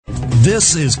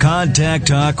This is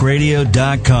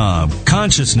ContactTalkRadio.com.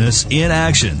 Consciousness in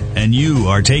action. And you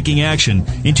are taking action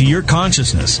into your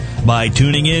consciousness by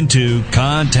tuning into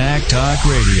Contact Talk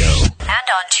Radio. And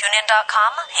on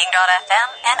TuneIn.com, Hing.fm,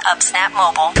 and UpSnap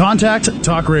Mobile. Contact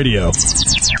Talk Radio.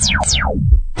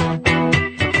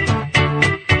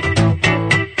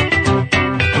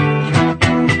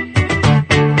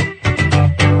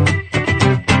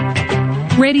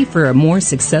 Ready for a more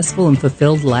successful and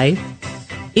fulfilled life?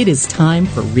 It is time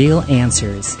for Real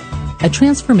Answers, a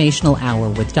transformational hour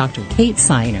with Dr. Kate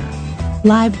Siner,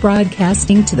 live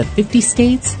broadcasting to the 50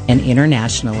 states and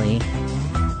internationally.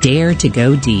 Dare to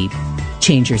go deep.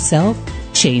 Change yourself,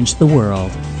 change the world.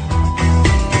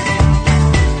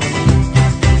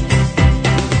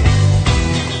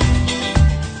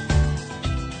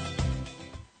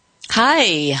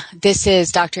 Hi, this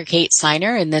is Dr. Kate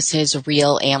Siner, and this is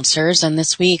Real Answers. And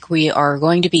this week we are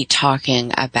going to be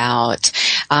talking about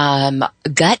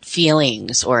gut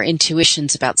feelings or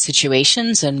intuitions about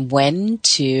situations and when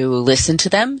to listen to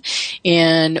them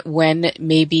and when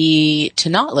maybe to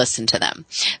not listen to them.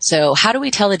 So how do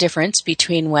we tell the difference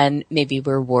between when maybe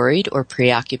we're worried or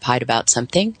preoccupied about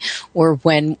something or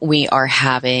when we are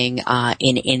having an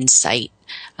insight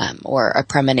or a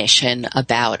premonition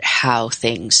about how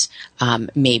things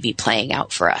may be playing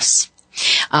out for us?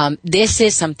 This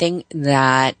is something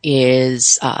that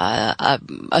is a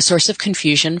source of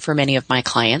confusion for many of my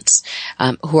clients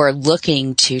who are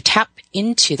looking to tap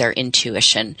into their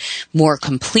intuition more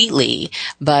completely,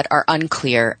 but are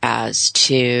unclear as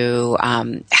to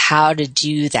how to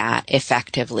do that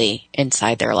effectively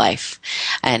inside their life.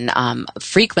 And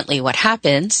frequently what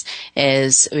happens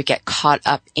is we get caught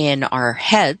up in our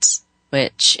heads,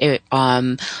 which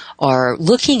are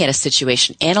looking at a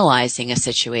situation, analyzing a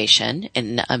situation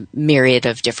in a myriad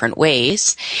of different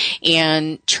ways,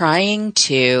 and trying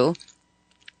to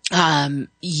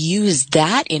use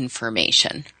that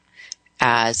information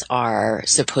as our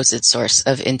supposed source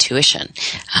of intuition.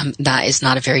 That is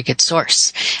not a very good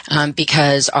source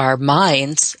because our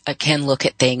minds can look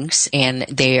at things and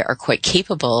they are quite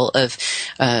capable of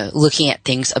looking at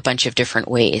things a bunch of different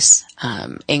ways,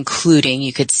 including,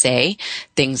 you could say,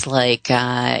 things like,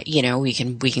 we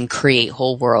can create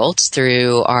whole worlds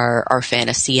through our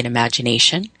fantasy and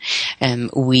imagination.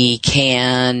 And we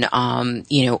can,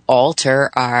 alter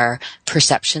our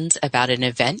perceptions about an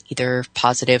event, either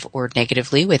positive or negatively,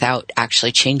 without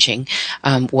actually changing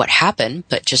what happened,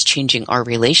 but just changing our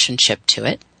relationship to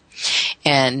it.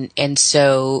 And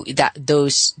so that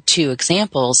those two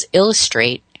examples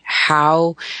illustrate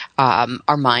how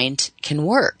our mind can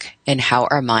work and how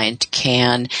our mind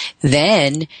can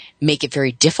then make it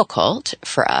very difficult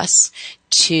for us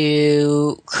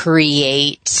to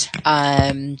create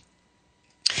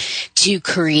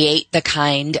the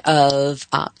kind of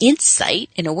insight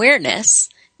and awareness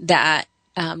that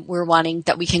we're wanting,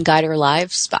 that we can guide our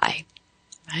lives by,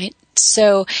 right?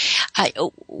 So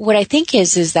what I think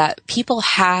is that people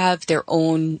have their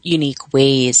own unique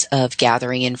ways of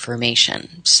gathering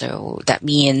information. So that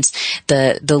means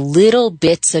the little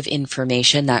bits of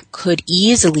information that could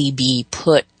easily be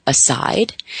put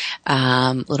aside,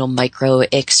 little micro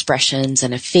expressions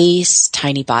in a face,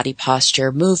 tiny body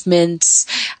posture movements,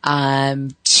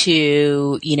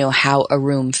 to, how a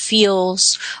room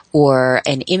feels, or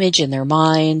an image in their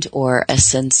mind, or a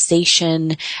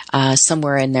sensation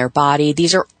somewhere in their body.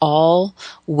 These are all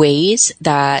ways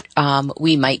that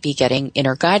we might be getting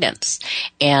inner guidance.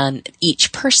 And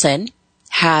each person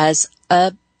has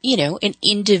an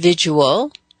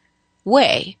individual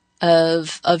way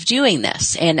of doing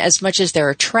this. And as much as there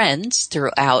are trends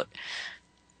throughout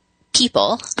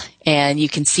people, and you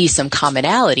can see some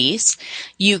commonalities,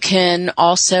 you can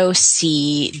also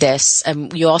see this,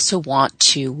 you also want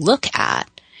to look at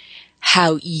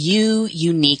how you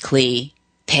uniquely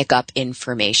pick up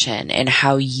information and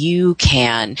how you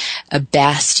can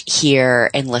best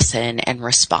hear and listen and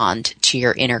respond to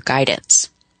your inner guidance.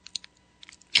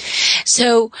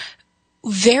 So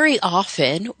very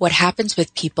often what happens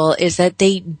with people is that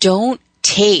they don't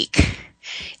take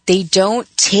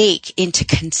into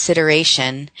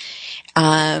consideration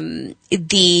the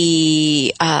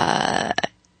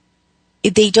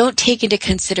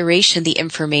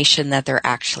information that they're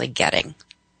actually getting.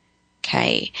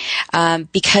 Okay,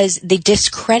 because they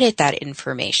discredit that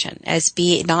information as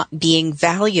not being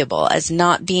valuable, as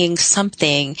not being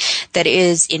something that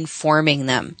is informing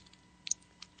them.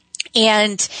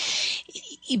 And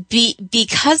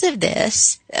because of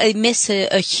this, I miss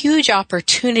a huge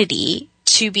opportunity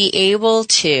to be able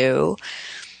to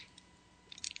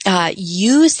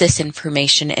use this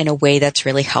information in a way that's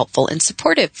really helpful and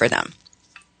supportive for them.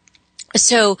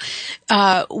 So,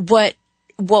 what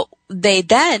they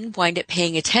then wind up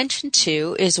paying attention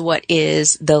to is what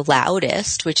is the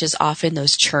loudest, which is often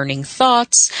those churning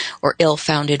thoughts or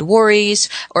ill-founded worries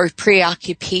or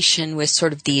preoccupation with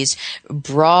sort of these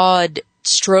broad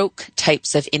stroke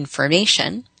types of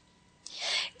information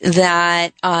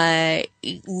that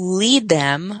lead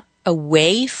them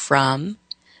away from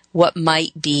what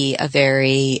might be a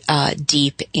very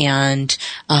deep and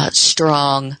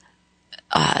strong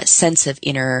sense of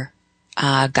inner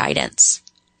guidance.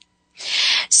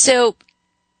 So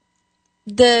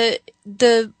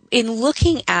in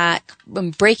looking at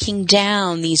breaking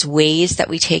down these ways that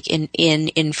we take in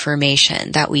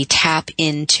information, that we tap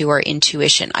into our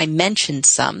intuition, I mentioned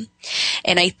some,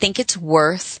 and I think it's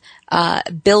worth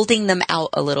building them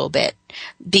out a little bit,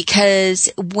 because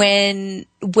when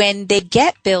they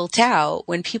get built out,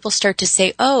 when people start to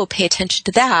say, oh, pay attention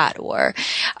to that, or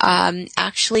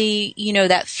actually,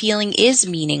 that feeling is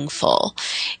meaningful.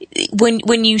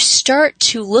 When you start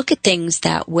to look at things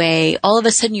that way, all of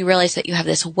a sudden you realize that you have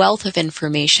this wealth of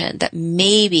information that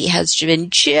maybe has been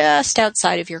just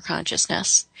outside of your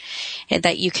consciousness and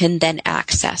that you can then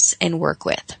access and work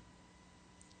with.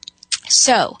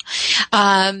 So,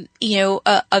 a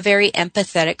very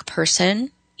empathetic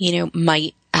person,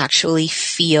 might actually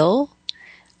feel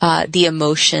the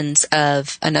emotions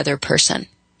of another person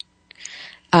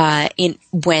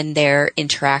when they're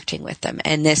interacting with them,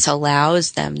 and this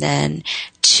allows them then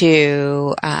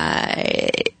to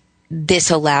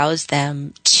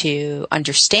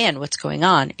understand what's going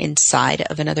on inside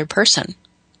of another person,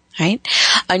 right?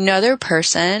 Another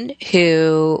person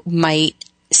who might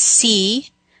see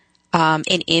an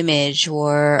image,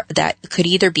 or that could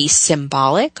either be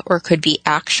symbolic or could be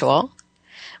actual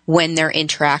when they're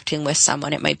interacting with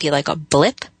someone. It might be like a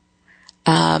blip,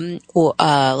 or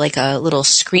like a little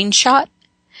screenshot,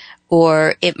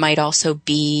 or it might also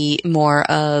be more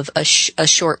of a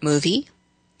short movie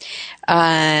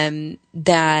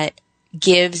that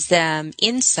gives them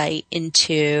insight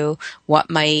into what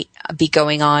might be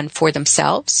going on for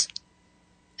themselves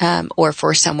or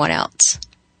for someone else.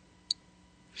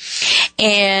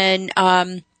 And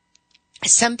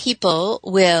some people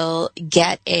will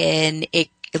get a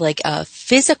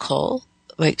physical,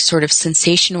 sort of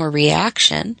sensation or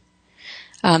reaction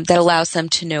that allows them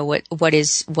to know what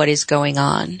is going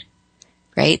on.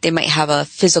 Right? They might have a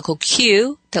physical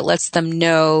cue that lets them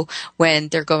know when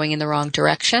they're going in the wrong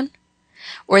direction,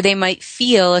 or they might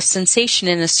feel a sensation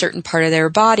in a certain part of their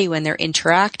body when they're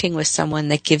interacting with someone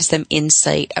that gives them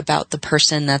insight about the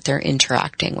person that they're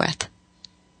interacting with.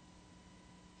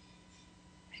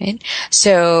 Right?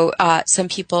 So some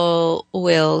people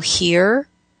will hear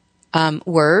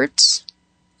words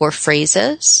or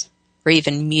phrases or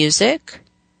even music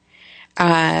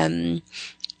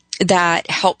that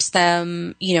helps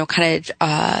them, kind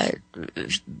of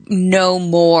know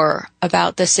more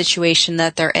about the situation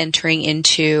that they're entering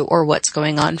into or what's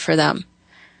going on for them.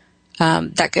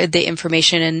 The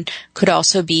information could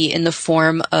also be in the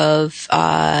form of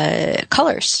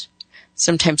colors.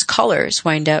 Sometimes colors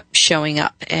wind up showing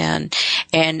up, and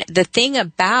the thing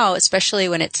about, especially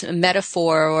when it's a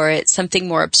metaphor or it's something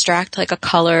more abstract like a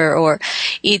color, or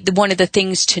one of the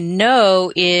things to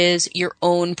know is your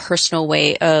own personal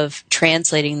way of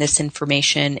translating this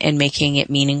information and making it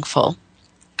meaningful.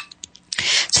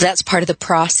 So that's part of the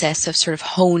process of sort of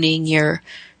honing your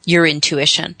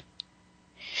intuition.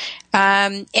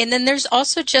 And then there's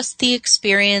also just the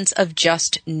experience of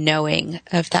just knowing,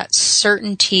 of that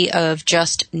certainty of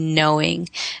just knowing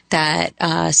that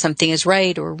something is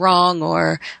right or wrong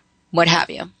or what have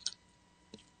you.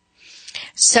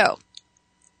 So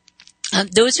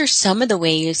those are some of the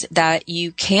ways that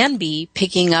you can be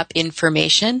picking up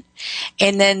information,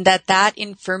 and then that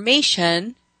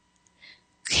information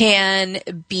can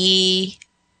be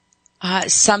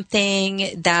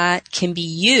something that can be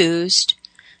used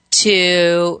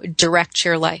to direct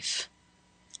your life.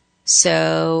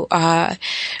 So,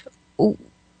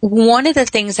 one of the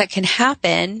things that can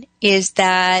happen is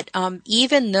that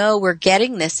even though we're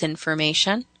getting this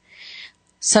information,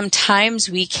 sometimes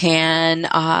we can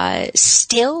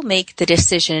still make the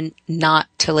decision not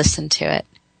to listen to it.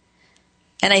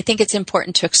 And I think it's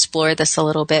important to explore this a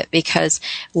little bit, because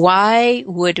why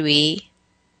would we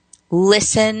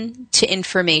listen to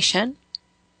information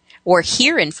or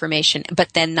hear information,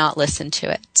 but then not listen to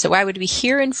it? So why would we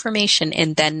hear information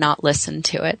and then not listen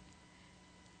to it?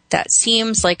 That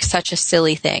seems like such a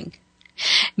silly thing,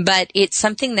 but it's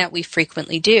something that we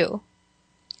frequently do.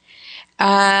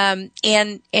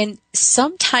 And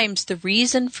sometimes the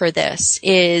reason for this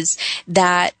is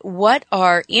that what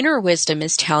our inner wisdom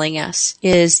is telling us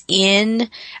is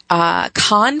in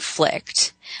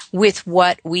conflict with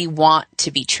what we want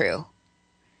to be true,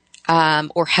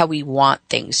 or how we want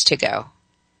things to go.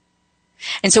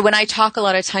 And so when I talk a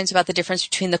lot of times about the difference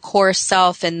between the core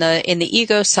self and the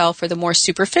ego self, or the more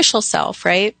superficial self,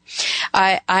 right?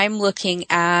 I'm looking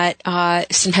at,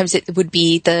 sometimes it would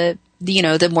be the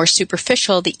more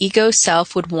superficial. The ego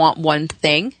self would want one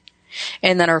thing,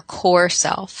 and then our core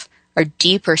self, our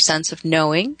deeper sense of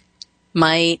knowing,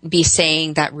 might be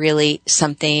saying that really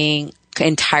something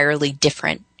entirely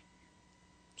different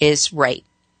is right.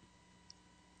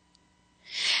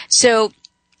 So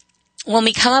when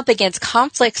we come up against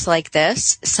conflicts like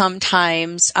this,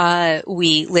 sometimes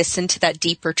we listen to that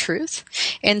deeper truth,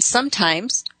 and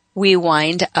sometimes we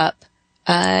wind up,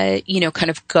 kind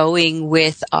of going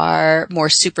with our more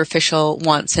superficial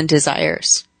wants and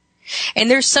desires. And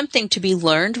there's something to be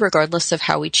learned regardless of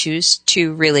how we choose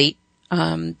to relate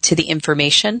to the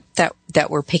information that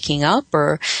we're picking up,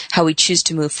 or how we choose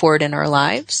to move forward in our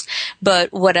lives.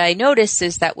 But what I notice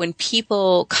is that when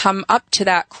people come up to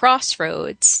that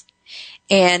crossroads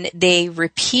and they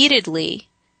repeatedly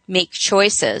make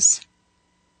choices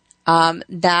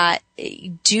that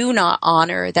do not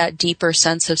honor that deeper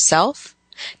sense of self,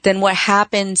 then what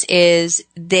happens is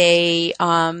they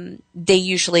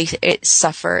usually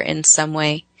suffer in some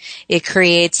way. It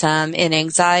creates an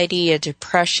anxiety, a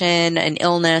depression, an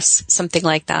illness, something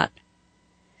like that,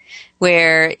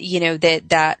 where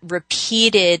that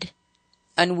repeated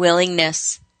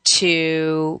unwillingness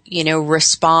to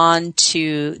respond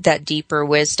to that deeper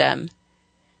wisdom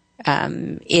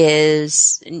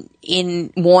is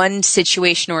in one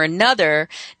situation or another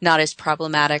not as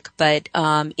problematic, but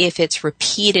if it's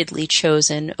repeatedly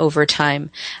chosen over time,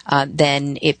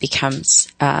 then it becomes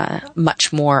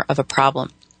much more of a problem.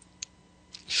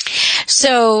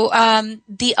 So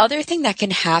the other thing that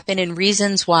can happen, and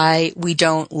reasons why we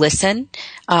don't listen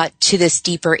to this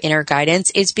deeper inner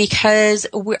guidance, is because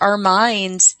our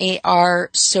minds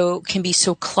can be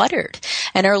so cluttered,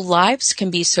 and our lives can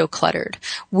be so cluttered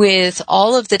with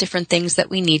all of the different things that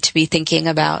we need to be thinking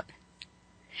about.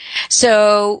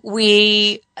 So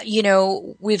we've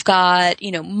got,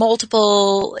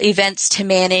 multiple events to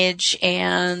manage,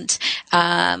 and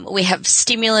we have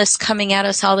stimulus coming at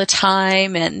us all the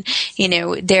time, and,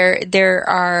 there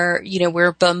are,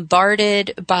 we're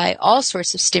bombarded by all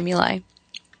sorts of stimuli.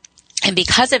 And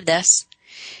because of this,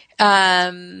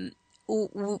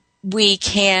 we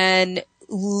can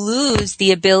lose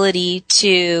the ability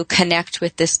to connect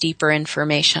with this deeper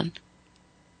information.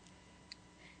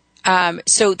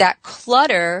 So that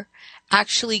clutter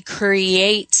actually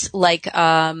creates like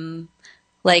a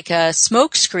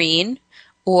smoke screen,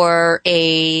 or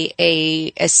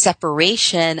a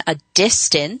separation, a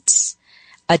distance,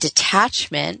 a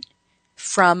detachment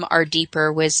from our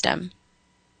deeper wisdom.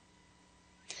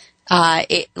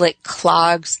 It like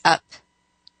clogs up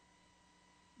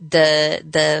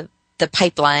the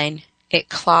pipeline. It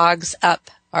clogs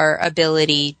up our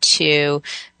ability to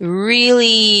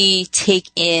really take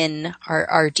in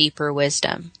our deeper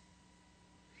wisdom.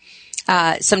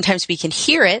 Sometimes we can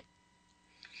hear it,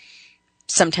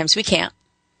 sometimes we can't.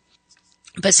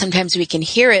 But sometimes we can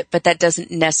hear it, but that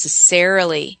doesn't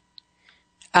necessarily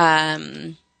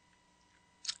allow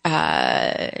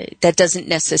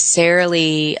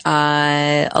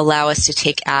us to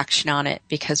take action on it,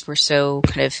 because we're so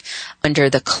kind of under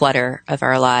the clutter of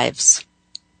our lives.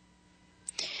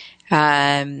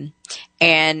 And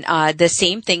the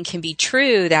same thing can be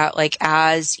true, that like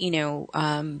as we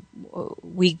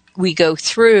go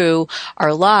through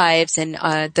our lives, and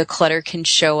the clutter can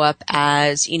show up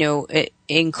as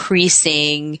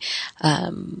increasing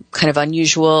kind of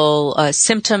unusual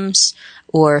symptoms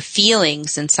or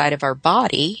feelings inside of our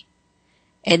body,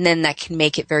 and then that can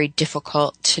make it very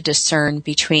difficult to discern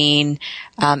between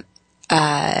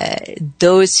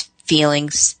those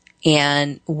feelings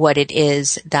and what it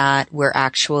is that we're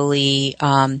actually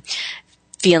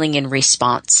feeling in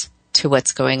response to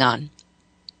what's going on.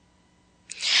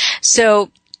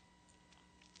 So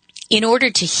in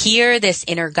order to hear this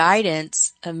inner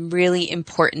guidance, a really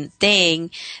important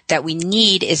thing that we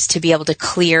need is to be able to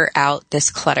clear out this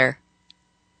clutter.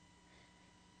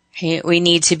 We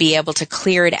need to be able to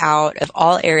clear it out of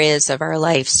all areas of our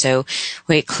life. So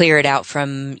we clear it out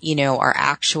from, our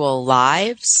actual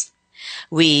lives.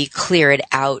 We clear it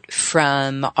out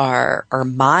from our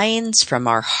minds, from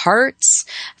our hearts,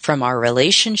 from our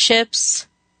relationships.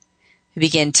 We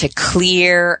begin to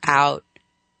clear out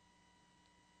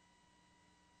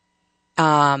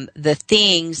the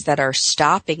things that are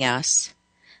stopping us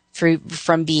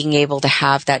from being able to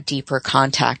have that deeper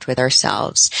contact with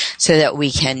ourselves, so that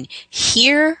we can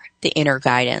hear the inner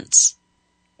guidance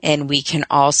and we can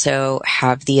also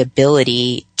have the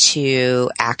ability to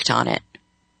act on it,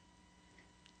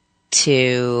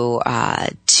 to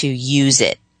use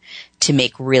it to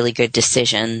make really good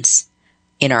decisions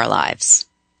in our lives.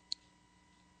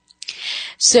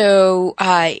 So,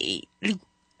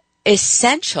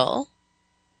 essential,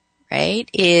 right,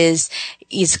 is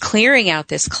clearing out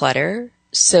this clutter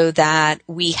so that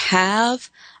we have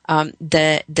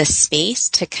the space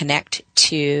to connect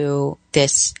to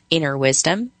this inner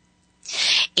wisdom,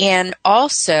 and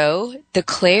also the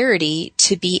clarity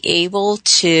to be able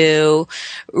to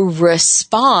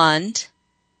respond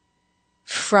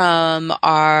from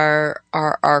our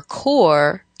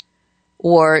core,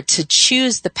 or to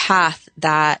choose the path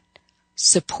that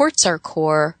supports our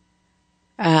core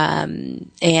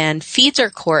and feeds our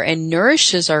core and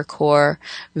nourishes our core,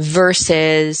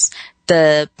 versus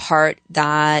the part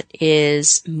that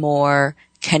is more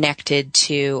connected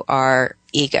to our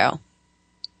ego.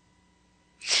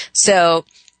 So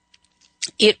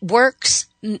it works,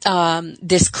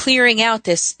 this clearing out,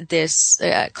 this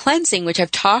cleansing, which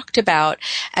I've talked about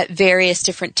at various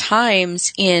different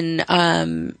times in,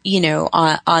 on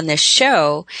this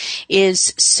show,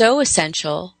 is so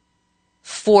essential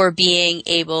for being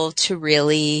able to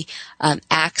really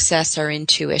access our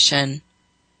intuition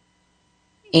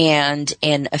and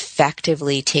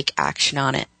effectively take action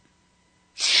on it.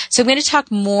 So I'm going to talk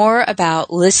more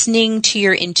about listening to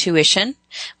your intuition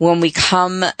when we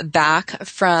come back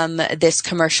from this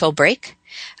commercial break.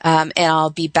 And I'll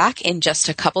be back in just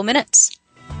a couple minutes.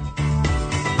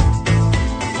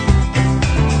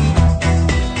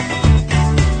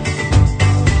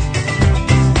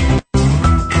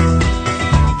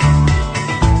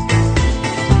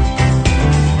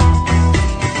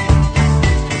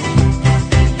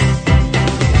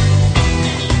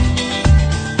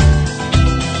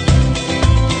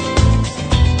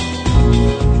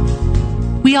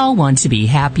 We all want to be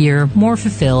happier, more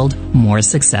fulfilled, more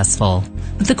successful.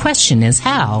 But the question is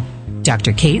how?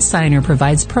 Dr. Kate Seiner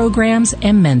provides programs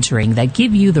and mentoring that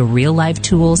give you the real-life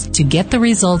tools to get the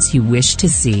results you wish to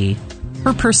see.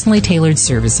 Her personally tailored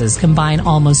services combine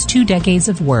almost 2 decades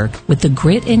of work with the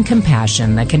grit and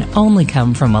compassion that can only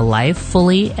come from a life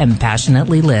fully and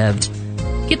passionately lived.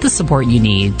 Get the support you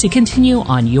need to continue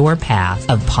on your path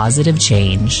of positive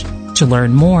change. To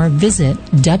learn more, visit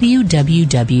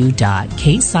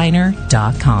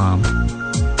www.kateseiner.com.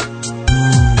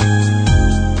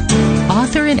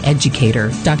 Author and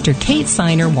educator, Dr. Kate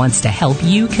Seiner wants to help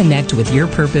you connect with your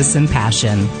purpose and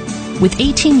passion. With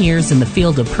 18 years in the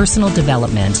field of personal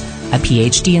development, a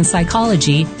PhD in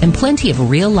psychology, and plenty of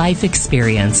real-life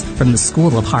experience from the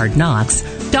School of Hard Knocks,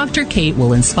 Dr. Kate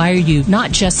will inspire you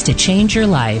not just to change your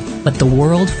life, but the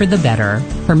world for the better.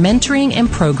 Her mentoring and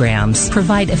programs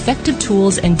provide effective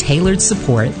tools and tailored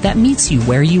support that meets you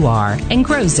where you are and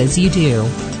grows as you do.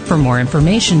 For more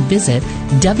information, visit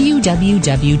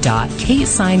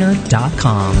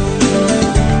www.kateseiner.com.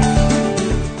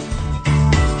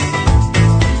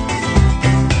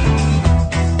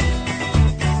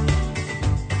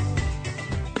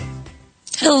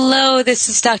 Hello, this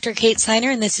is Dr. Kate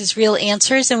Seiner, and this is Real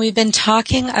Answers, and we've been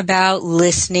talking about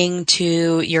listening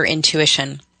to your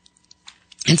intuition,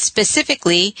 and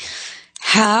specifically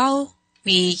how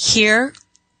we hear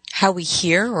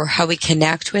or how we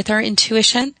connect with our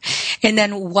intuition, and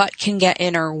then what can get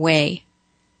in our way,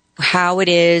 how it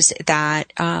is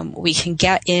that we can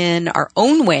get in our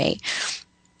own way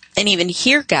and even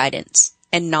hear guidance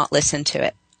and not listen to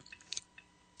it.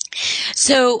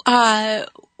 So,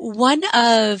 one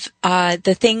of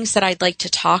the things that I'd like to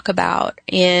talk about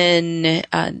in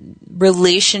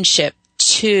relationship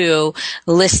to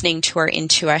listening to our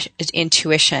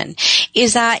intuition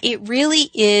is that it really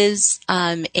is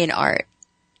an art.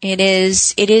 It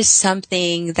is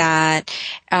something that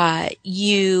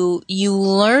you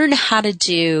learn how to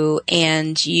do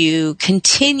and you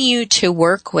continue to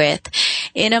work with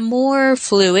in a more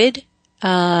fluid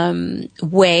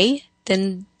way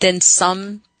than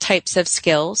some types of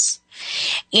skills.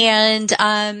 And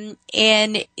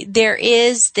there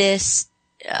is this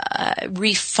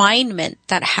refinement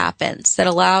that happens that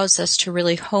allows us to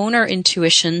really hone our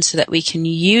intuition so that we can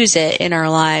use it in our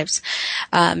lives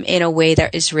in a way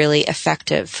that is really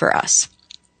effective for us.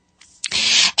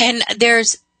 And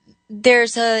there's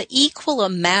a equal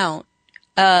amount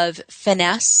of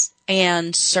finesse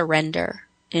and surrender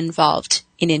involved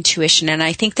in intuition. And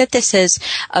I think that this is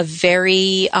a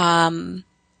very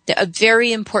A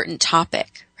very important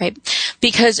topic, right?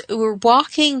 Because we're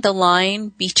walking the line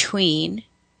between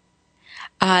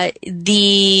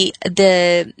the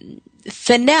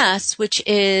finesse, which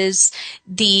is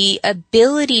the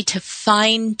ability to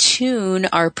fine-tune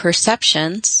our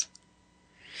perceptions,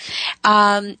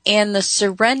 and the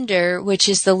surrender, which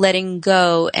is the letting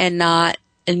go and not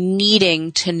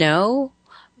needing to know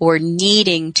or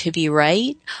needing to be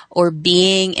right or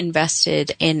being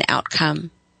invested in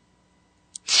outcome.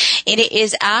 And it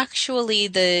is actually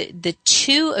the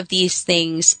two of these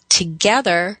things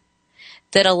together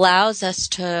that allows us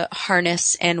to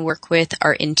harness and work with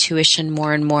our intuition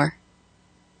more and more.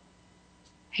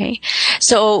 Okay.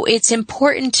 So it's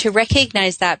important to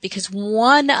recognize that, because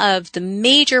one of the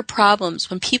major problems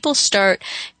when people start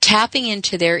tapping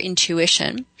into their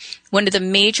intuition, one of the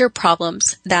major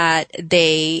problems that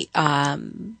they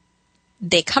come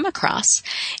across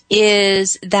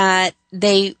is that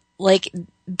they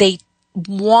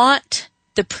want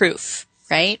the proof,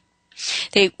 right?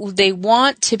 They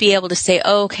want to be able to say,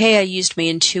 oh, okay, I used my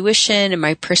intuition and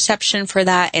my perception for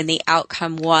that, and the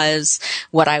outcome was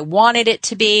what I wanted it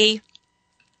to be,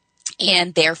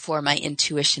 and therefore my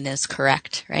intuition is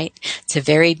correct, right? It's a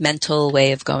very mental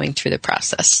way of going through the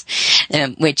process,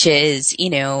 which is,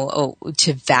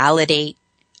 to validate,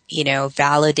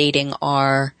 validating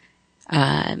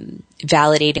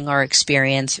our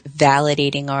experience,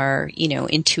 validating our,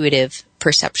 intuitive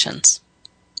perceptions.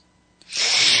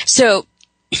 So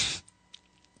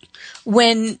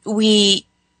when we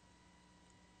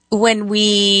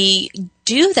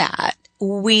do that,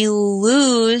 we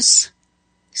lose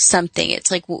something.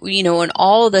 It's like, in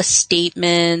all the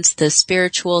statements, the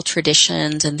spiritual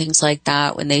traditions and things like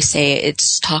that, when they say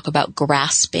it's talk about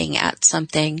grasping at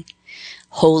something,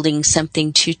 holding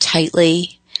something too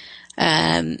tightly,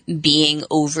 being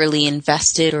overly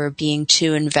invested or being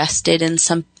too invested in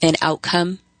an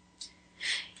outcome.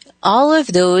 All of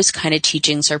those kind of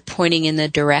teachings are pointing in the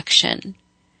direction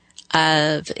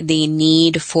of the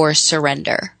need for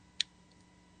surrender.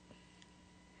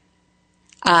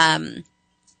 The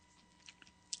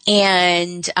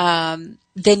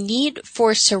need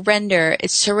for surrender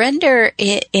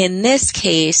in this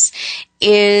case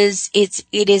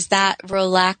it is that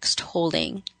relaxed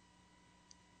holding.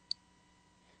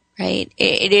 Right?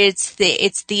 It's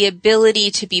the ability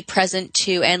to be present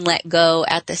to and let go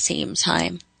at the same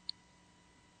time.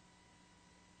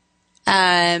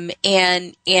 And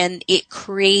it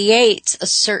creates a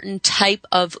certain type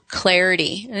of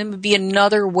clarity. And it would be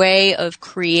another way of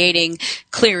clearing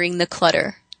the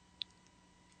clutter.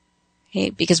 Okay?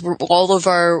 Because all of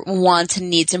our wants and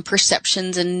needs and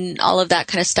perceptions and all of that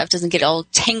kind of stuff doesn't get all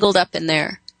tangled up in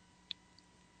there,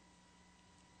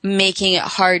 making it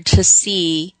hard to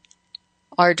see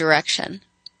our direction.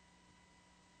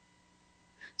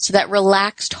 So that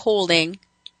relaxed holding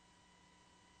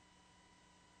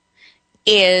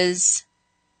is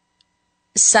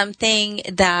something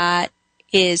that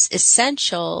is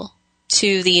essential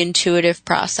to the intuitive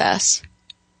process.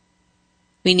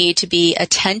 We need to be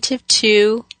attentive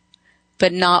to,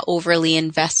 but not overly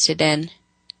invested in.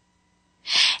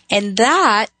 And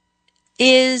that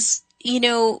is,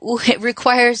 it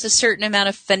requires a certain amount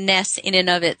of finesse in and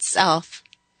of itself.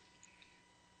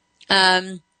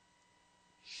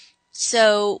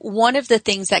 So one of the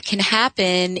things that can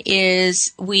happen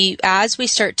is as we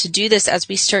start to do this, as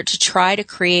we start to try to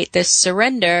create this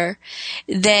surrender,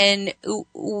 then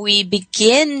we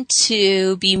begin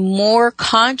to be more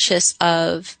conscious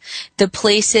of the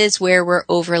places where we're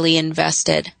overly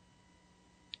invested.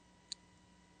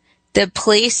 The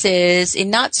places,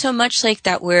 and not so much like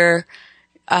that we're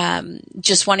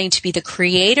just wanting to be the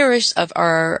creators of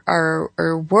our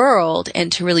world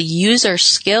and to really use our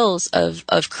skills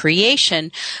of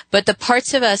creation, but the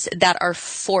parts of us that are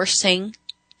forcing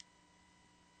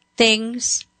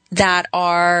things, that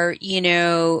are,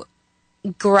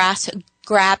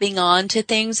 grabbing onto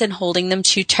things and holding them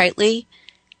too tightly,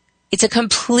 it's a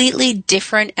completely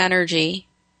different energy.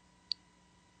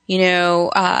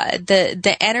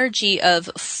 The energy of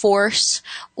force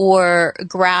or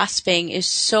grasping is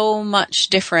so much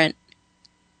different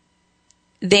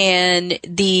than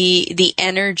the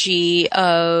energy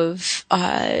of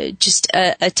just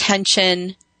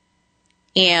attention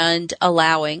and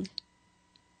allowing.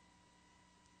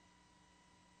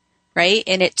 Right?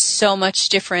 And it's so much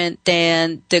different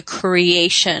than the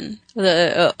creation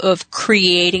of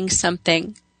creating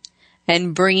something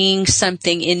and bringing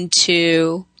something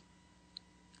into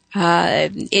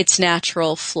its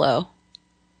natural flow.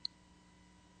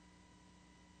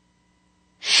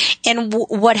 And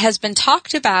what has been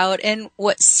talked about and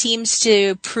what seems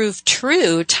to prove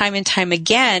true time and time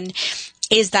again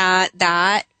is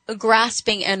that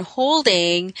grasping and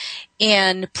holding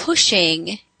and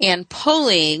pushing and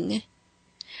pulling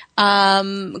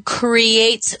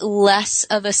creates less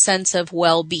of a sense of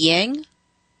well-being,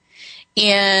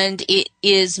 and it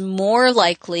is more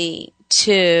likely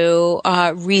to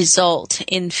result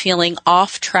in feeling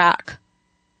off track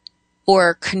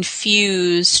or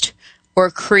confused or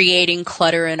creating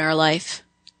clutter in our life.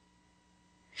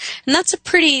 And that's a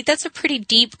pretty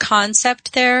deep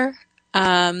concept there.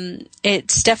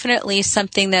 It's definitely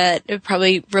something that it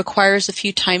probably requires a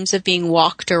few times of being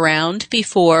walked around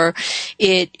before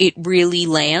it really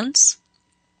lands.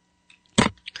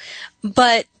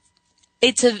 But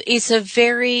it's a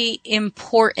very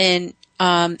important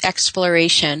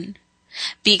exploration,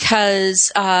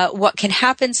 because what can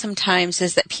happen sometimes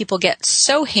is that people get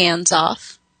so hands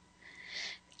off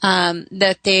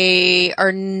that they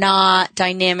are not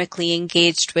dynamically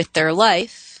engaged with their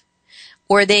life,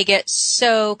 or they get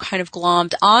so kind of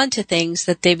glommed onto things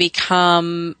that they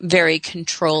become very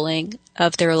controlling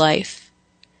of their life.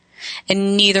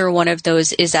 And neither one of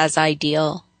those is as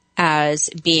ideal as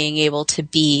being able to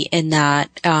be in that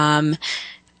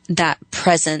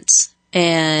presence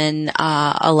and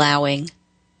allowing.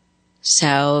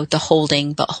 So the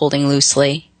holding, but holding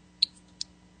loosely.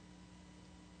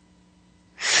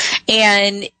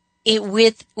 And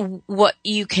with what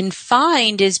you can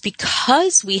find is,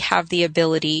 because we have the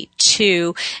ability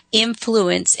to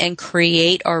influence and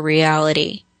create our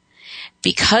reality,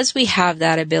 because we have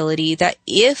that ability, that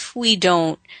if we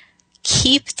don't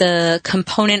keep the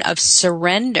component of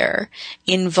surrender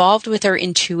involved with our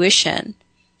intuition,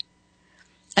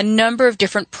 a number of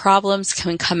different problems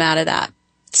can come out of that.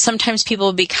 Sometimes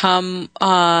people become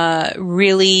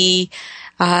really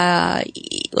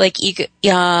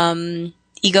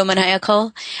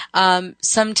egomaniacal.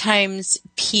 Sometimes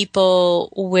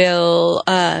people will,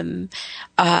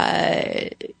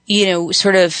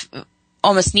 sort of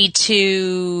almost need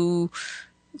to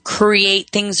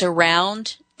create things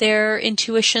around their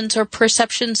intuitions or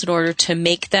perceptions in order to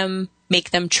make them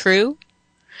true.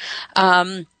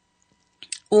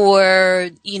 Or,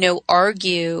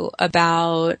 argue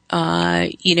about,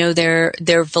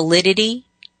 their validity,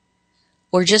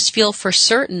 or just feel for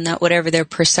certain that whatever their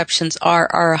perceptions are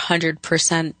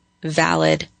 100%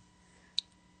 valid.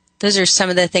 Those are some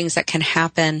of the things that can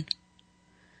happen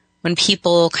when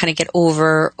people kind of get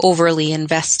overly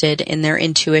invested in their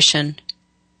intuition.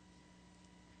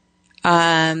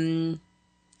 And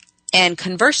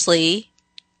conversely,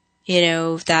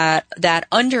 that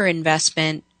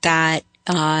underinvestment, that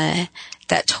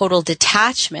total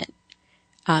detachment,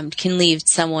 can leave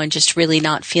someone just really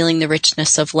not feeling the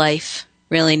richness of life,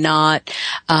 really not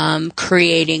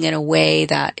creating in a way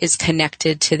that is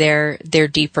connected to their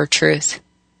deeper truth.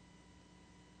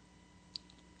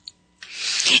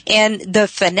 And the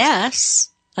finesse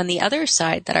on the other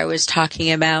side that I was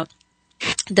talking about,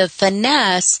 the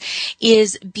finesse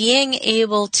is being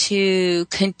able to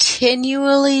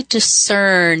continually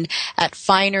discern at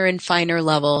finer and finer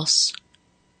levels.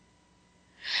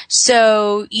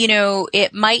 So,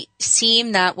 it might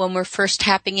seem that when we're first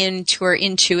tapping into our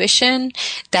intuition,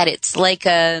 that it's like,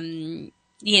 where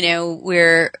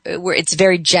it's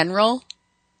very general.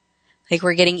 Like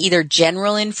we're getting either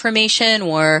general information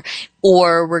or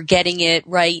we're getting it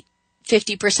right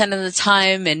 50% of the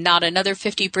time and not another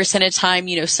 50% of the time,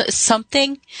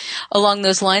 something along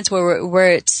those lines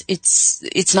where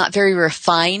it's not very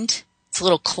refined. It's a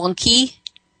little clunky.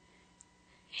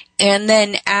 And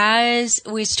then as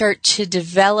we start to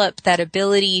develop that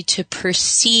ability to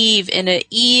perceive in a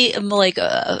even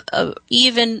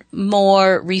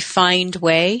more refined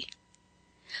way,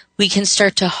 we can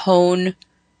start to hone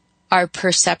our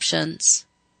perceptions.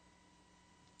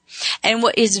 And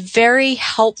what is very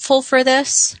helpful for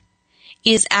this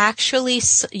is actually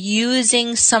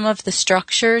using some of the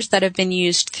structures that have been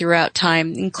used throughout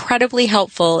time. Incredibly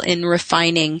helpful in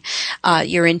refining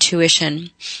your intuition.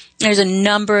 There's a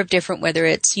number of different, whether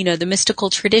it's, the mystical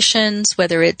traditions,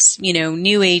 whether it's,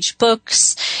 New Age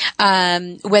books,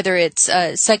 whether it's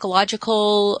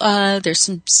psychological, there's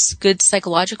some good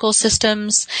psychological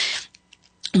systems.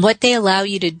 What they allow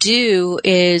you to do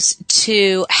is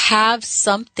to have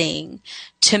something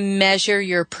to measure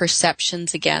your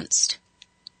perceptions against.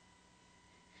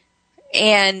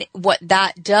 And what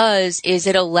that does is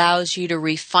it allows you to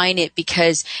refine it,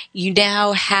 because you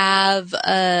now have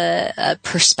a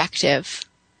perspective.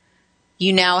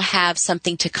 You now have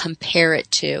something to compare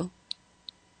it to.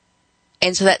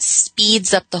 And so that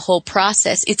speeds up the whole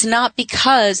process. It's not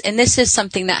because, and this is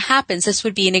something that happens, this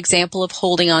would be an example of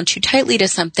holding on too tightly to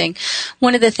something.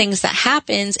 One of the things that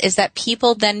happens is that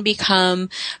people then become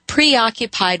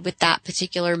preoccupied with that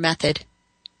particular method.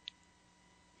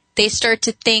 They start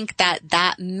to think that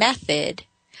that method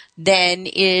then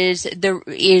is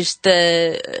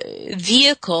the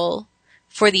vehicle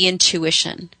for the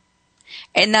intuition.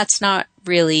 And that's not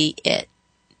really it.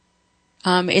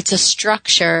 It's a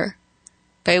structure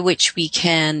by which we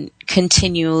can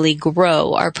continually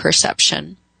grow our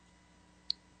perception.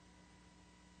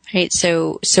 Right?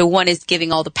 So one is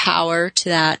giving all the power to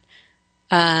that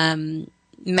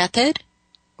method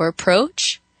or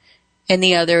approach, and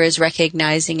the other is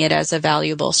recognizing it as a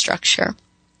valuable structure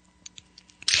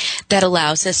that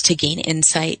allows us to gain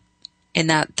insight, and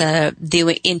that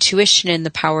the intuition and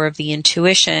the power of the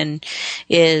intuition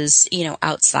is,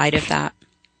 outside of that.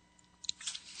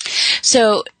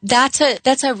 So that's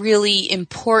a really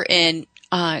important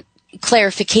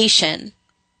clarification,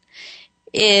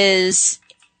 is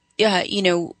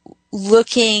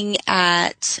looking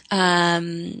at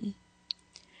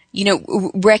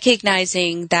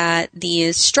recognizing that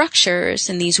these structures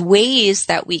and these ways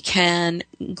that we can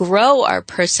grow our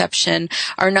perception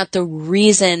are not the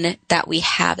reason that we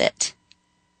have it.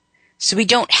 So we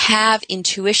don't have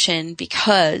intuition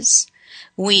because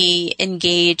we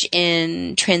engage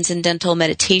in transcendental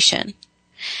meditation.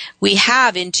 We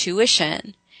have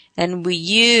intuition, and we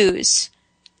use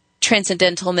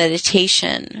transcendental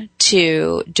meditation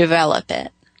to develop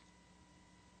it.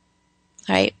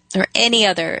 Right? Or any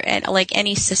other, and like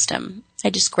any system. I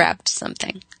just grabbed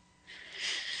something.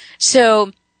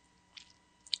 So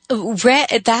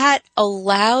that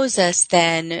allows us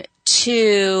then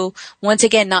to, once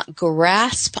again, not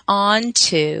grasp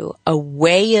onto a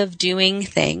way of doing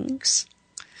things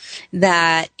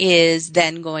that is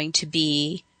then going to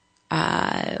be,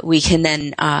 we can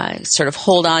then sort of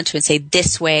hold on to and say,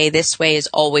 this way is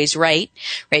always right?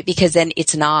 Because then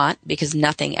it's not, because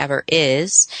nothing ever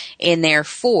is. And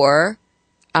therefore,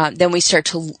 then we start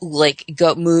to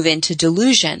move into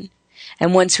delusion.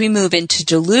 And once we move into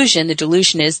delusion, the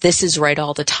delusion is this is right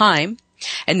all the time.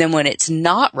 And then when it's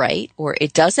not right or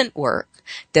it doesn't work,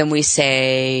 then we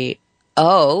say,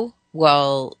 oh,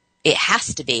 well, it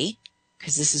has to be,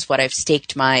 because this is what I've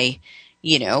staked my,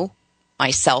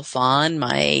 myself on,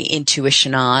 my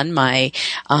intuition on, my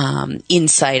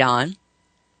insight on.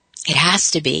 It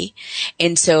has to be.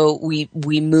 And so we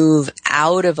move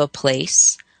out of a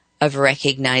place of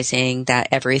recognizing that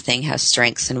everything has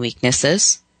strengths and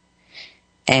weaknesses.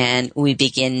 And we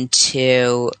begin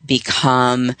to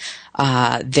become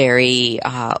very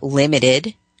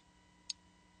limited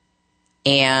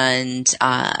and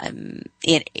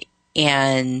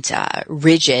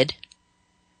rigid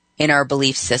in our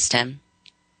belief system.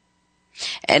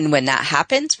 And when that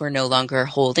happens, we're no longer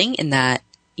holding in that,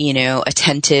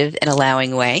 attentive and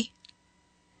allowing way.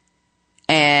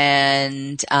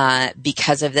 And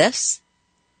because of this,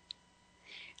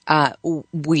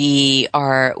 we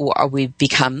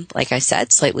become, like I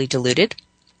said, slightly deluded.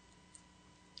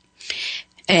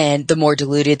 And the more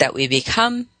deluded that we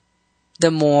become,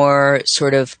 the more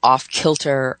sort of off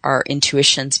kilter our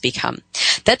intuitions become.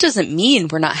 That doesn't mean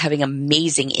we're not having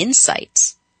amazing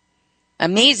insights.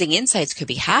 Amazing insights could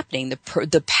be happening.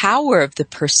 The power of the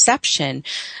perception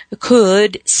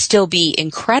could still be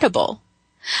incredible.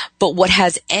 But what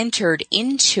has entered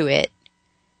into it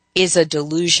is a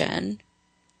delusion.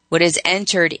 What has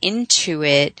entered into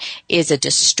it is a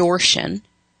distortion,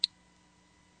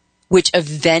 which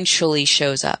eventually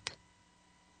shows up.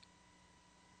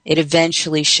 It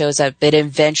eventually shows up. It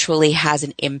eventually has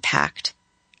an impact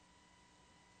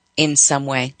in some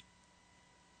way.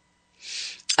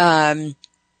 And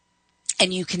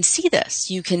you can see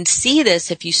this. You can see this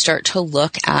if you start to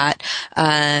look at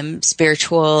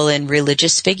spiritual and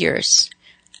religious figures.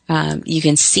 You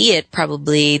can see it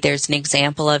probably, there's an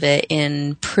example of it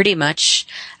in pretty much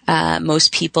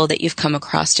most people that you've come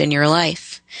across in your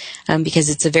life, because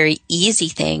it's a very easy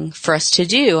thing for us to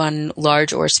do on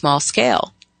large or small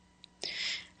scale.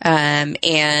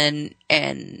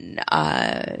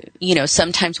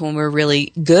 Sometimes when we're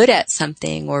really good at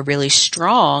something or really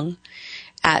strong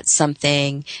at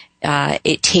something,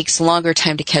 it takes a longer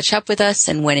time to catch up with us,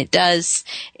 and when it does,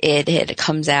 it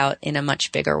comes out in a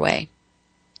much bigger way.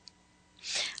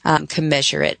 Can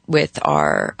measure it with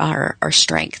our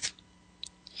strength.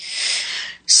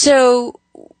 So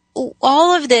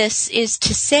all of this is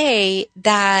to say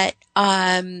that,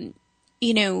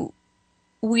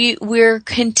 we're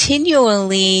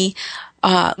continually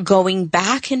going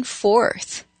back and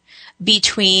forth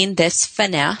between this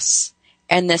finesse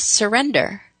and this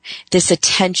surrender, this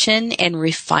attention and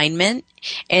refinement,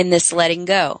 and this letting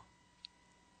go.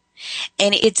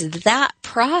 And it's that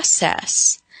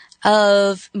process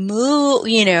of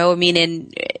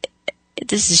and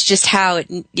this is just how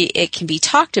it can be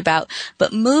talked about,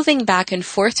 but moving back and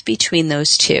forth between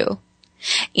those two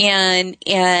and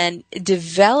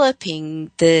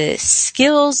developing the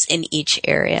skills in each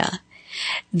area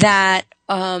that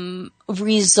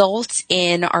results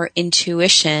in our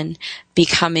intuition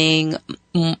becoming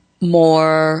a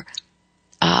more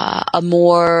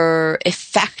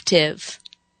effective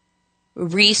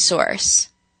resource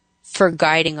for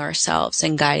guiding ourselves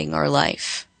and guiding our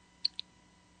life.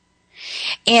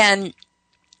 And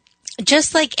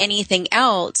just like anything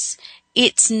else,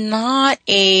 it's not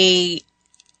a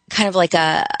kind of like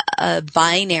a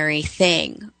binary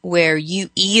thing where you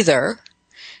either,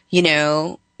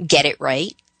 get it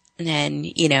right and then,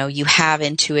 you have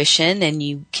intuition and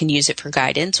you can use it for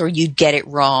guidance, or you get it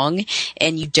wrong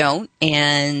and you don't,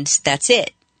 and that's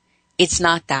it. It's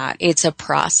not that. It's a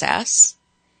process.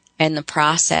 And the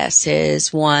process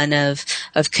is one of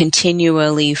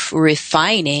continually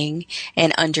refining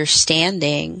and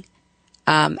understanding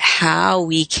how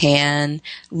we can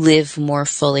live more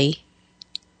fully,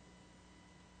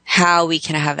 how we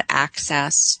can have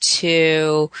access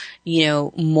to,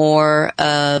 more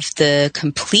of the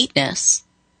completeness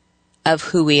of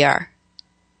who we are.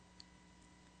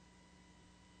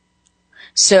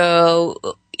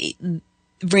 So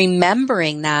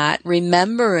remembering that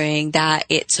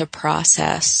it's a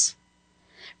process,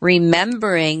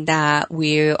 remembering that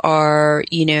we are,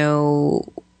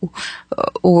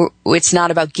 or it's not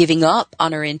about giving up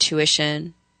on our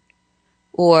intuition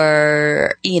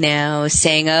or,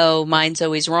 saying, oh, mine's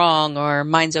always wrong or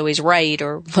mine's always right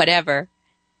or whatever.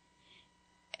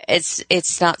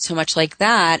 It's not so much like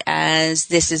that as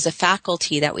this is a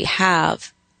faculty that we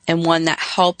have and one that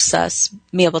helps us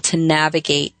be able to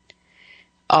navigate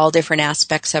all different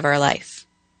aspects of our life.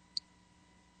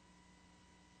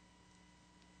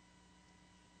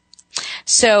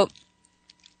 So,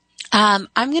 I'm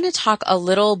going to talk a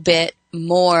little bit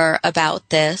more about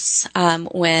this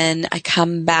when I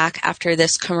come back after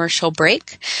this commercial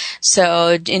break.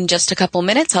 So in just a couple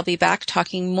minutes, I'll be back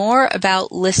talking more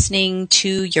about listening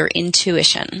to your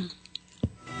intuition.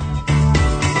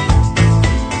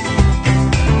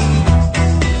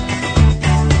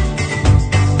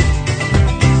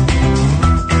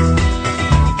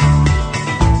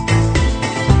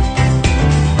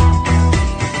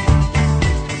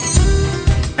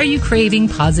 Are you craving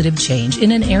positive change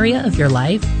in an area of your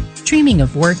life? Dreaming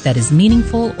of work that is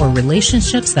meaningful or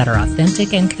relationships that are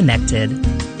authentic and connected?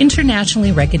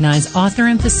 Internationally recognized author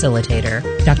and facilitator,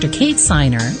 Dr. Kate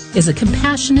Signer is a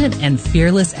compassionate and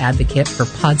fearless advocate for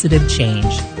positive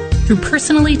change. Through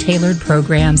personally tailored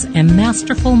programs and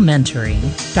masterful mentoring,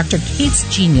 Dr. Kate's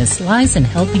genius lies in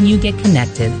helping you get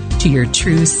connected to your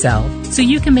true self so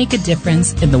you can make a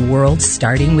difference in the world,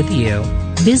 starting with you.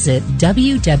 Visit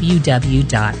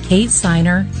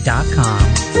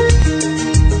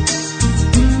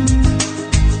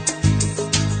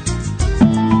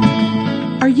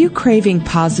www.katesigner.com. Are you craving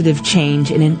positive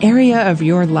change in an area of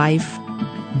your life?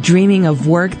 Dreaming of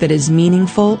work that is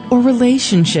meaningful or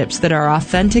relationships that are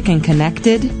authentic and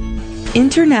connected?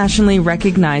 Internationally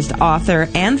recognized author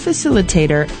and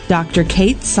facilitator Dr.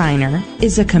 Kate Signer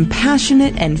is a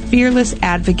compassionate and fearless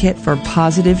advocate for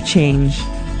positive change.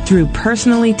 Through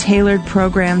personally tailored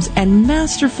programs and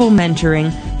masterful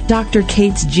mentoring, Dr.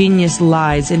 Kate's genius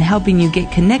lies in helping you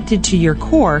get connected to your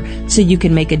core so you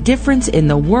can make a difference in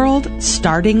the world,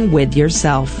 starting with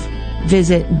yourself.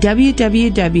 Visit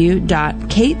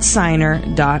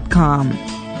www.katesigner.com.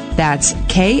 That's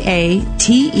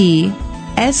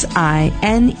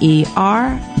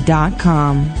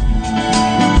KATESINER.com.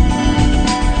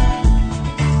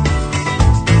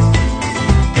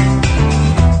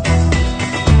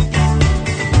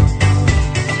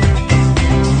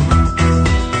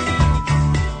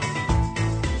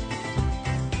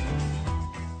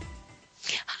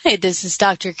 Hi, this is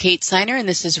Dr. Kate Signer, and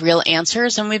this is Real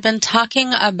Answers, and we've been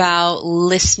talking about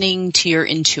listening to your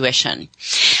intuition.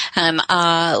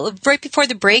 Right before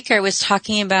the break, I was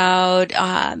talking about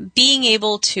being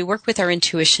able to work with our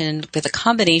intuition with a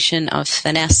combination of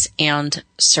finesse and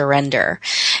surrender,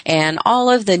 and all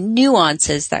of the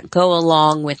nuances that go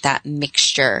along with that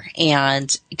mixture,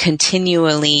 and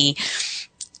continually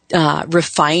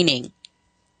refining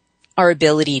our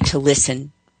ability to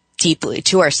listen deeply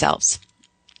to ourselves.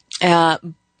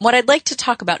 What I'd like to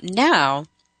talk about now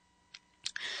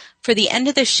for the end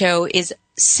of the show is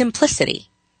simplicity,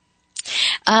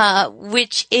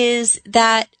 which is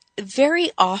that very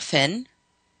often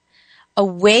a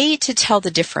way to tell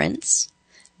the difference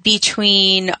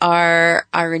between our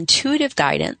intuitive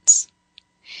guidance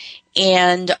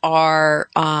and our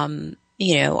minds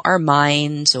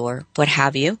or what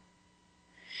have you,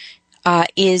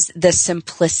 is the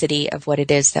simplicity of what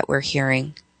it is that we're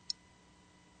hearing.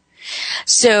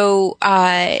 So,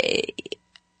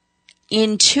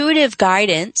 intuitive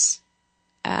guidance,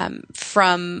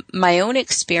 from my own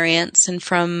experience and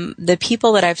from the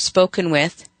people that I've spoken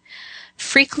with,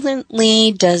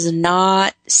 frequently does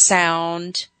not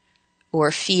sound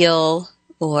or feel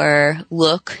or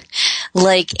look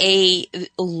like a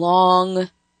long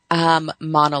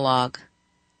monologue.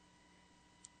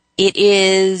 It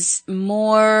is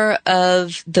more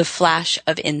of the flash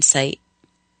of insight.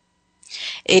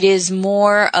 It is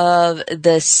more of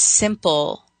the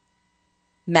simple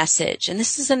message. And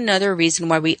this is another reason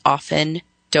why we often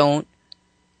don't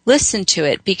listen to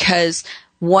it, because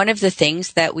one of the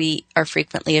things that we are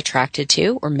frequently attracted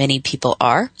to, or many people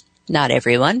are, not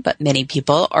everyone, but many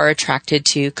people are attracted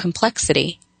to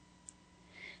complexity.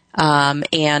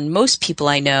 And most people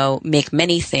I know make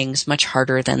many things much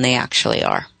harder than they actually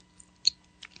are.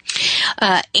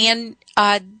 And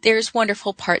there's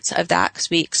wonderful parts of that because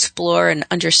we explore and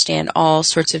understand all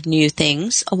sorts of new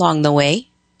things along the way.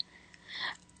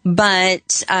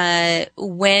 But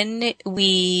when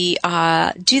we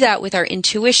do that with our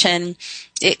intuition,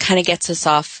 it kind of gets us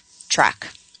off track.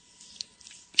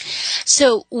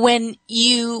 So when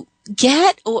you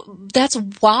that's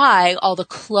why all the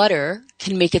clutter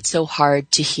can make it so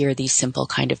hard to hear these simple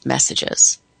kind of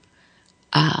messages.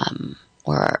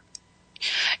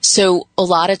 So a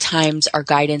lot of times our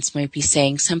guidance might be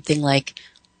saying something like,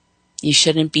 you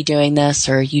shouldn't be doing this,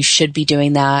 or you should be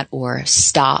doing that, or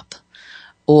stop,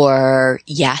 or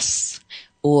yes,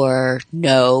 or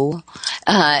no.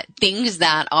 Things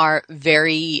that are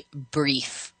very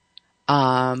brief,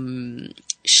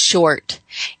 short,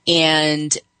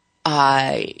 and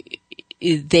I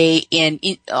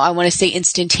want to say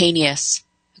instantaneous.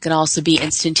 It can also be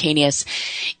instantaneous.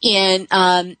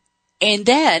 And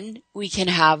then we can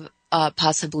have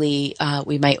possibly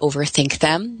we might overthink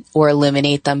them or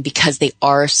eliminate them because they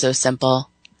are so simple.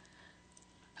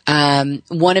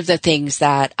 One of the things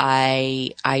that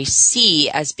I see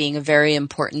as being a very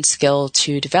important skill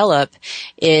to develop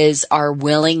is our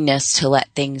willingness to let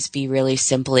things be really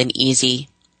simple and easy.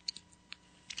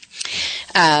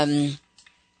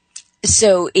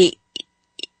 So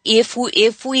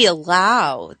if we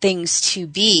allow things to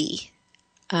be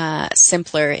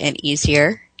simpler and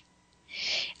easier,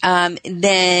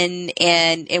 then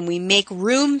and we make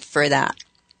room for that,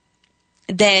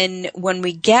 then when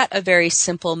we get a very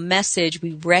simple message,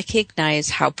 we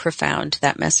recognize how profound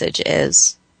that message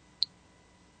is.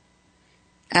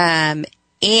 And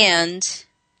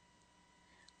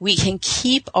we can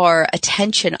keep our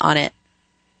attention on it.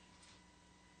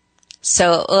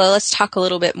 So let's talk a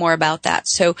little bit more about that.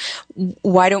 So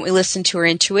why don't we listen to our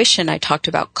intuition? I talked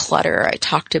about clutter. I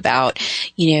talked about,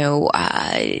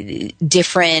 different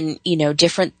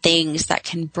things that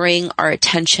can bring our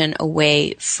attention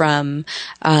away from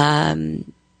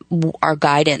our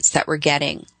guidance that we're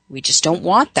getting. We just don't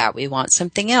want that. We want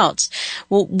something else.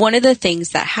 Well, one of the things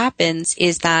that happens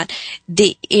is that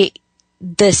the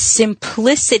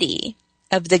simplicity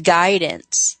of the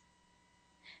guidance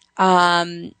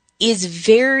is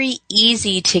very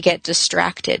easy to get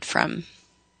distracted from.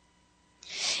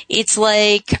 It's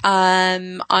like,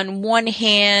 on one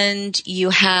hand, you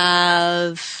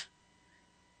have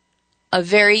a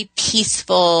very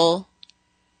peaceful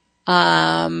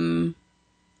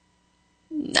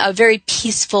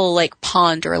like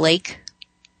pond or lake.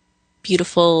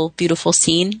 Beautiful, beautiful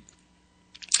scene.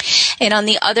 And on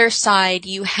the other side,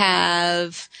 you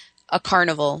have a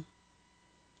carnival.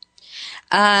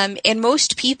 And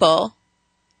most people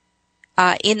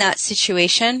in that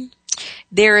situation,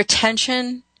 their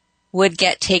attention would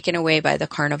get taken away by the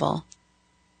carnival.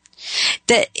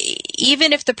 That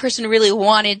even if the person really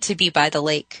wanted to be by the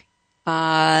lake,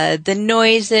 the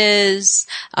noises,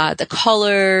 the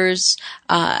colors,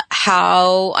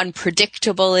 how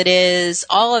unpredictable it is,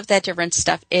 all of that different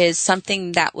stuff is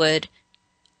something that would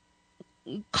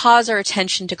cause our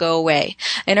attention to go away.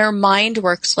 And our mind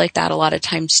works like that a lot of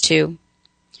times too.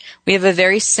 We have a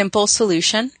very simple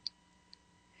solution,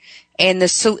 and the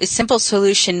simple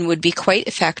solution would be quite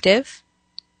effective,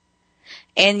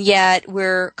 and yet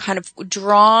we're kind of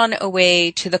drawn away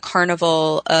to the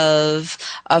carnival of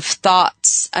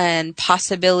thoughts and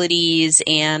possibilities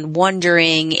and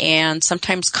wondering and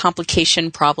sometimes complication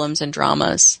problems and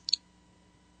dramas.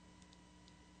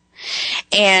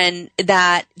 And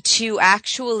that to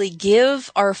actually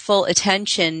give our full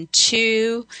attention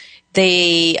to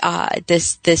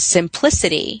this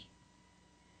simplicity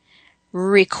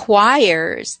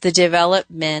requires the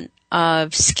development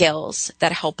of skills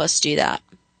that help us do that.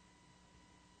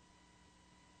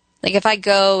 Like if I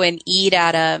go and eat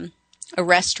at a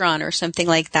restaurant or something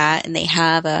like that and they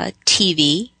have a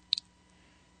TV,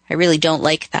 I really don't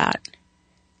like that.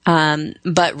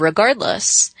 But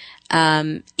regardless,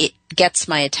 it gets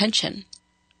my attention.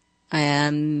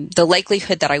 The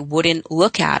likelihood that I wouldn't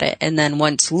look at it and then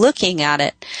once looking at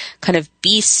it, kind of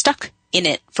be stuck in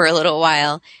it for a little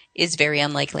while is very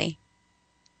unlikely.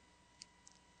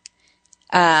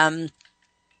 Because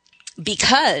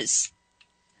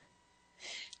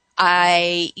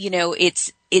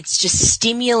it's just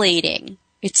stimulating.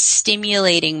 It's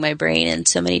stimulating my brain in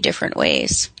so many different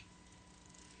ways.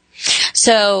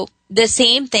 So the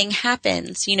same thing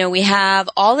happens. We have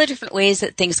all the different ways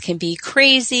that things can be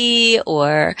crazy,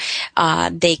 or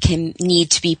they can need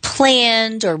to be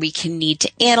planned, or we can need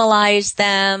to analyze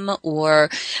them, or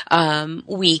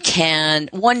we can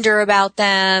wonder about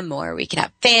them, or we can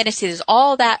have fantasies,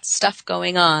 all that stuff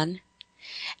going on.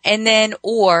 And then,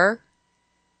 we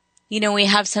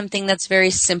have something that's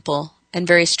very simple and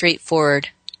very straightforward.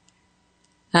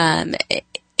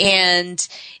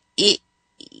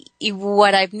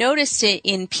 What I've noticed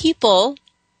in people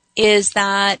is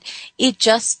that it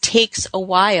just takes a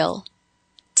while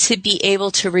to be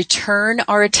able to return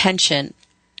our attention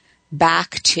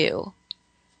back to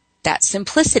that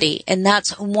simplicity. And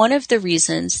that's one of the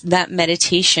reasons that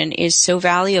meditation is so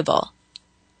valuable,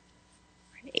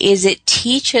 is it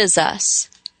teaches us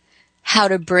how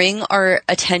to bring our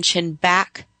attention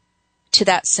back to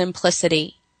that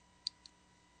simplicity.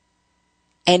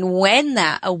 And when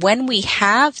we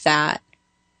have that,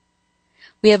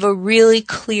 we have a really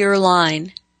clear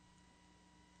line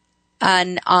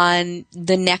on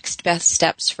the next best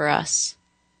steps for us.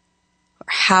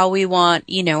 How we want,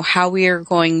 how we are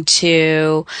going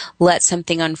to let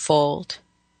something unfold.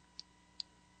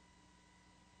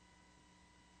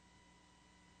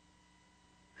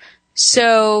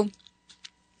 So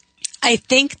I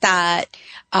think that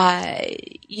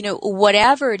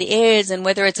whatever it is, and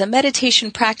whether it's a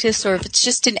meditation practice or if it's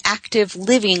just an active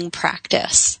living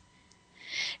practice,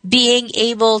 being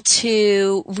able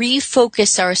to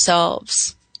refocus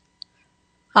ourselves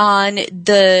on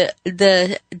the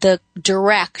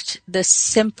direct, the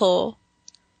simple,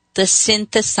 the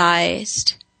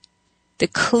synthesized, the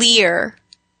clear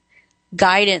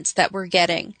guidance that we're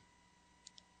getting.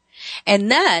 And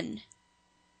then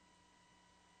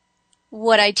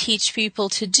what I teach people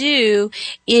to do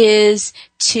is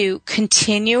to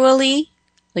continually,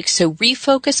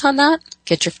 refocus on that,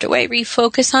 get drift away,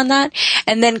 refocus on that,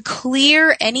 and then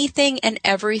clear anything and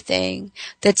everything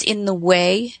that's in the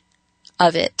way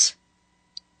of it.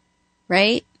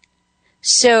 Right?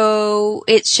 So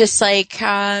it's just like,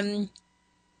 there's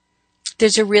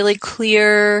a really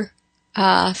clear,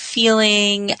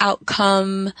 feeling,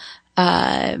 outcome.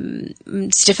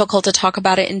 It's difficult to talk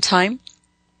about it in time.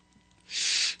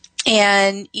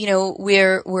 And,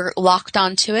 we're locked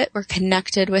onto it. We're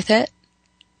connected with it.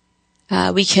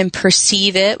 We can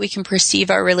perceive it. We can perceive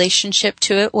our relationship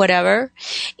to it, whatever.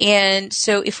 And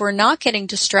so if we're not getting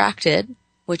distracted,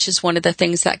 which is one of the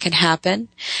things that can happen,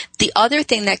 the other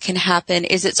thing that can happen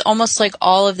is it's almost like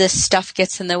all of this stuff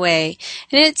gets in the way.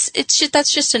 And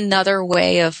that's just another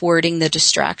way of wording the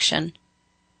distraction.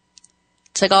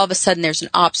 It's like all of a sudden there's an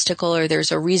obstacle, or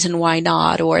there's a reason why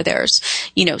not, or there's,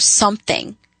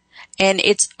 something. And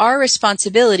it's our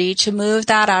responsibility to move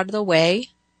that out of the way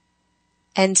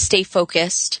and stay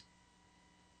focused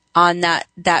on that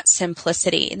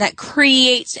simplicity. And that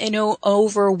creates an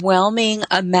overwhelming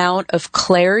amount of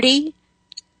clarity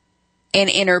and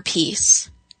inner peace.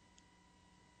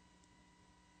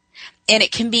 And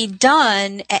it can be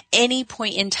done at any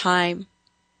point in time.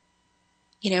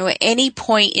 At any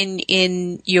point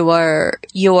in your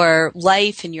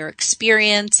life and your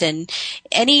experience, and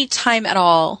any time at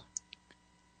all.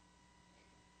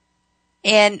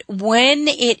 And when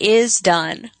it is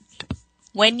done,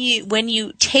 when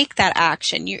you take that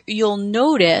action, you'll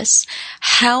notice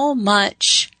how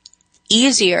much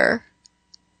easier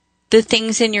the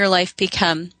things in your life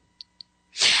become.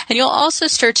 And you'll also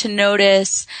start to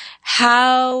notice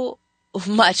how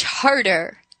much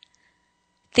harder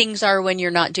things are when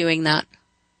you're not doing that.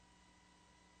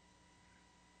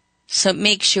 So it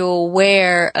makes you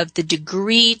aware of the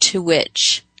degree to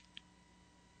which,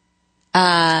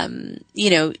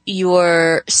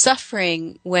 you're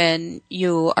suffering when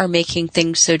you are making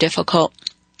things so difficult.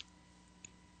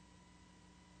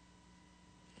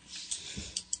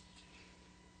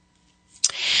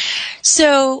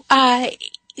 So,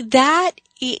 that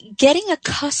getting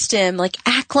accustomed, like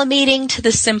acclimating to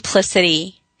the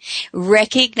simplicity,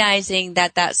 recognizing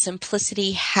that that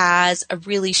simplicity has a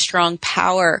really strong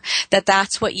power, that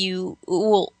that's what you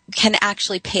can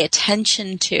actually pay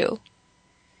attention to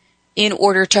in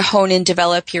order to hone and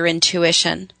develop your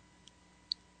intuition.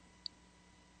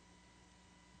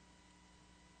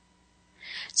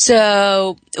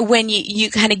 So when you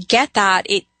kind of get that,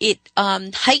 it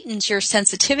heightens your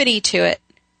sensitivity to it.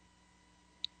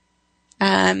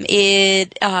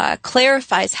 It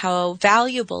clarifies how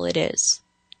valuable it is.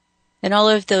 And all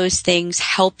of those things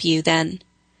help you then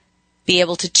be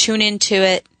able to tune into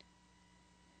it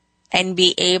and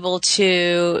be able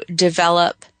to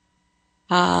develop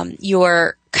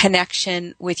your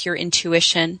connection with your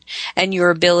intuition and your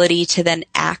ability to then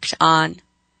act on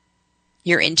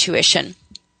your intuition.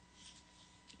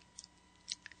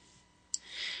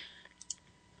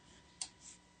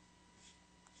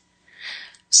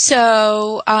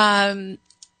 So,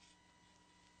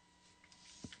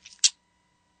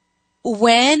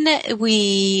 when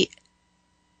we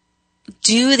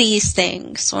do these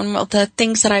things, one of the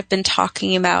things that I've been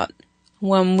talking about,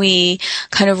 when we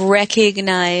kind of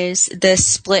recognize the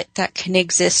split that can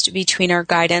exist between our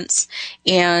guidance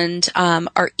and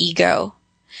our ego,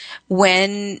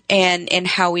 when and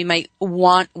how we might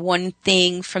want one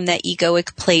thing from that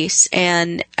egoic place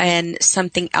and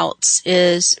something else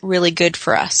is really good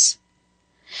for us.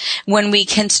 When we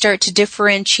can start to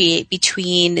differentiate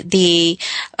between the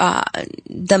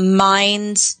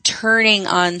mind's turning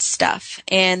on stuff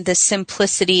and the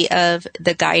simplicity of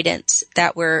the guidance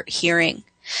that we're hearing.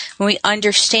 When we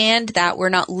understand that we're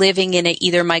not living in a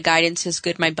either my guidance is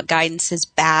good, my guidance is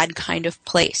bad kind of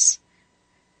place.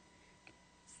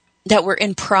 That we're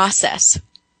in process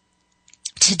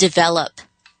to develop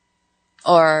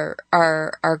our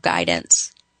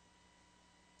guidance.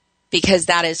 Because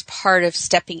that is part of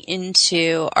stepping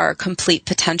into our complete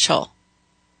potential.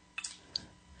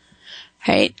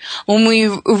 Right? When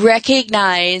we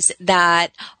recognize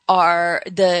that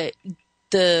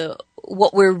the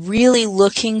what we're really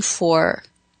looking for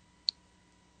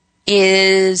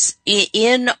is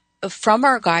from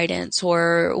our guidance,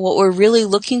 or what we're really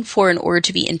looking for in order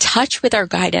to be in touch with our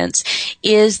guidance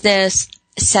is this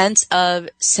sense of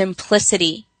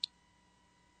simplicity.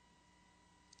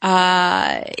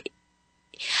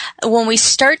 When we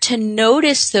start to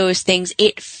notice those things,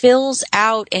 it fills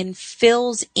out and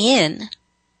fills in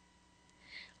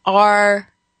our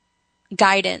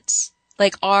guidance.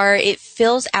 It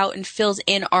fills out and fills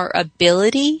in our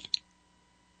ability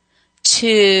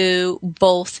to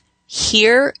both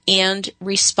hear and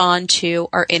respond to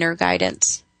our inner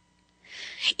guidance.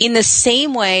 In the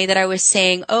same way that I was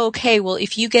saying,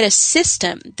 if you get a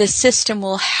system, the system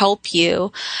will help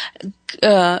you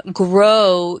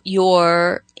grow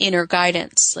your inner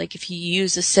guidance. Like if you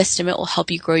use a system, it will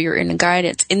help you grow your inner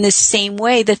guidance. In the same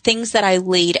way, the things that I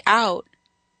laid out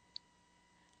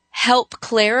help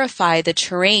clarify the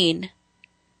terrain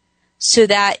so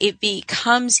that it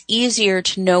becomes easier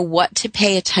to know what to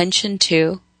pay attention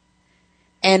to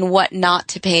and what not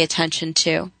to pay attention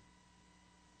to.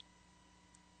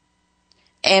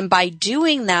 And by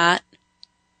doing that,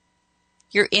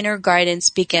 your inner guidance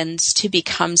begins to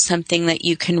become something that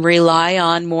you can rely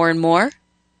on more and more.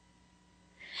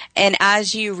 And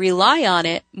as you rely on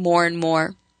it more and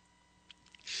more,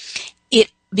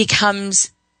 it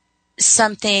becomes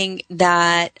something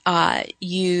that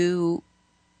you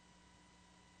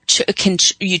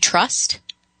trust.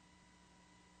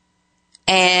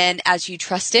 And as you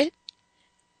trust it,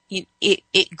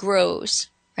 it grows.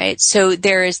 Right? So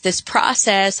there is this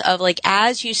process of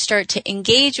as you start to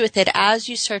engage with it, as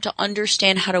you start to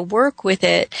understand how to work with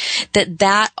it,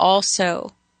 that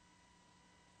also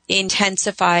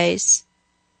intensifies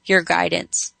your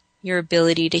guidance, your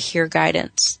ability to hear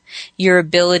guidance, your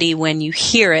ability when you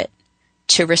hear it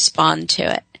to respond to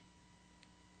it.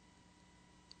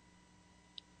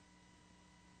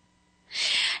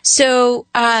 So,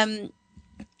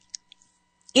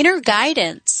 inner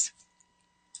guidance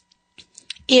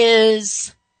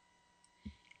is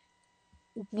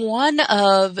one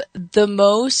of the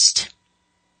most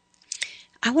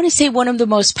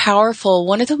powerful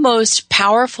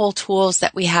tools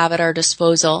that we have at our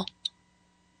disposal.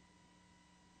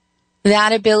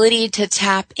 That ability to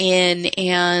tap in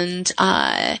and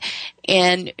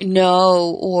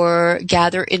know or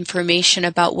gather information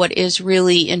about what is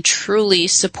really and truly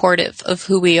supportive of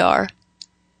who we are,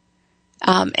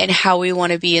 and how we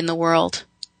want to be in the world.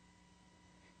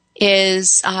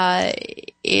 Is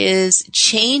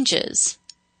changes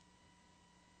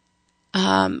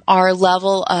our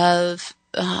level of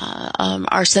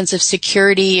our sense of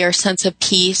security, our sense of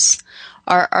peace,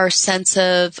 our sense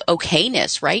of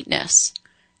okayness, rightness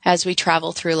as we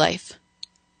travel through life.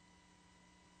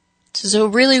 This is a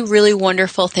really, really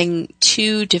wonderful thing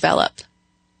to develop.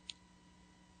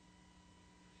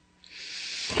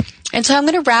 And so I'm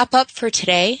going to wrap up for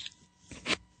today.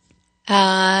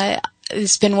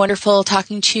 It's been wonderful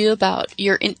talking to you about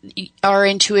our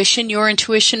intuition, your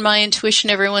intuition, my intuition,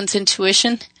 everyone's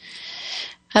intuition.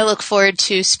 I look forward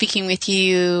to speaking with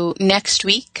you next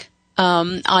week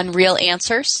on Real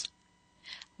Answers.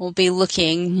 We'll be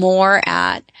looking more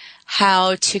at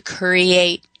how to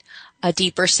create a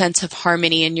deeper sense of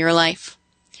harmony in your life.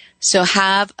 So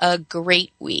have a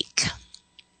great week.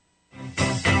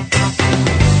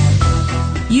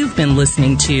 You've been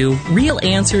listening to Real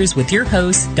Answers with your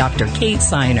host, Dr. Kate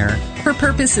Siner. Her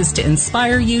purpose is to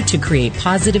inspire you to create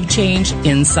positive change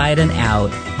inside and out.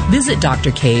 Visit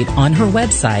Dr. Kate on her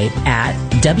website at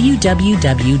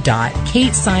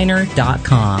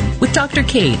www.katesiner.com with Dr.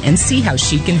 Kate and see how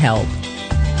she can help.